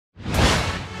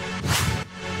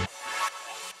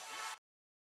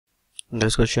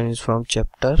This question is from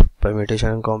chapter permutation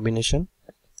and combination.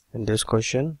 In this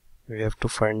question we have to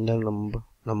find the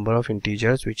number of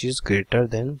integers which is greater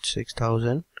than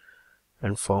 6000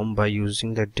 and formed by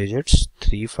using the digits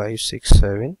 3, 5, 6,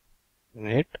 7 in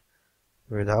it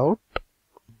without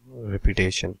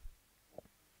repetition.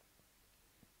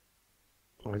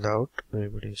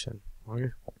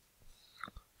 Okay.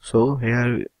 So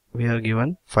here we are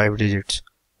given 5 digits.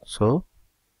 So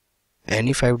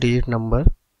any 5-digit number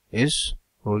is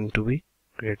going to be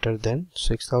greater than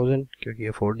 6000 क्योंकि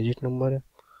ये 4-digit number है.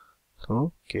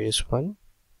 तो case 1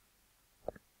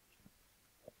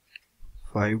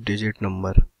 5-digit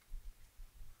number.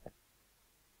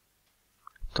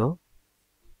 तो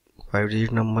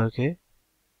 5-digit number के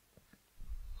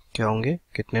क्या होंगे,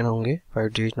 कितने होंगे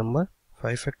 5-digit number?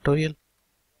 5 factorial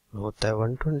होता है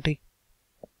 120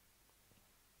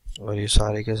 और ये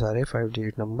सारे के सारे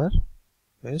 5-digit number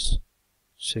इस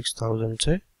 6000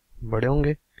 से बड़े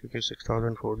होंगे क्योंकि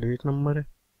 6000 4-digit number है.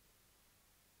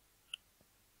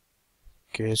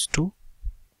 Case 2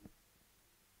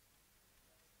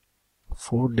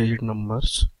 4-digit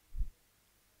numbers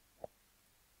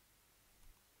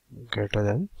greater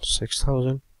than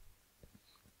 6000.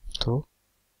 तो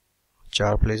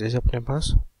 4 प्लेसेस अपने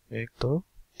पास, 1 2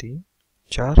 3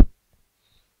 4.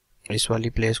 इस वाली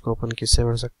प्लेस को अपन किससे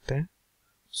भर सकते हैं,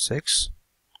 6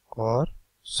 और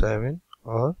 7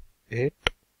 और 8,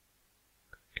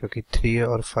 क्योंकि 3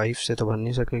 और 5 से तो भर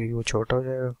नहीं सके क्योंकि वो छोटा हो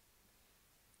जाएगा.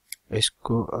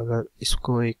 इसको अगर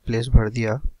इसको एक प्लेस भर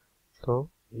दिया तो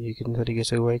ये कितने तरीके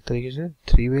से हुआ, एक तरीके से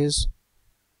 3 वेज.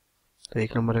 तो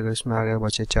एक नंबर अगर इसमें आ गया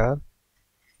बचे 4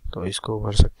 तो इसको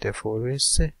भर सकते हैं 4 वेज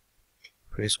से,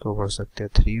 फिर इसको भर सकते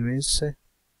हैं 3 वेज से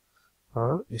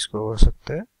और इसको भर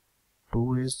सकते हैं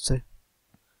 2 वेज से,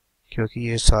 क्योंकि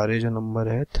ये सारे जो नंबर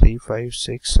है 3, 5,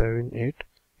 6, 7, 8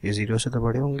 ये 0 से तो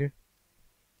बड़े होंगे.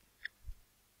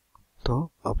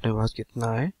 तो अपने पास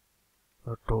कितना है,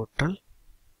 और टोटल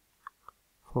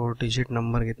 4-digit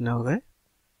नंबर कितने हो गए,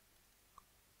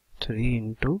 3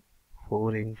 इंटू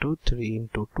 4 इंटू 3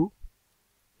 इंटू 2,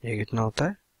 ये कितना होता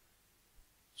है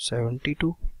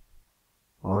 72.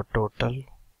 और टोटल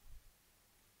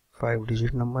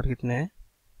 5-digit नंबर कितने हैं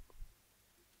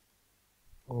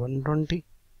 120.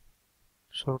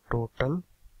 So total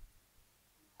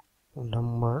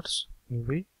numbers will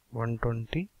be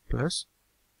 120 plus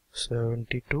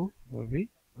 72 will be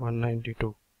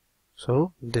 192.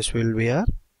 So this will be our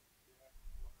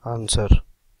answer.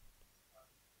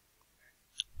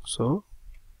 So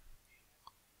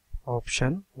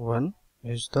option 1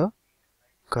 is the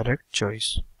correct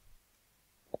choice.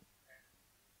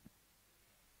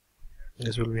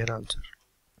 This will be our answer.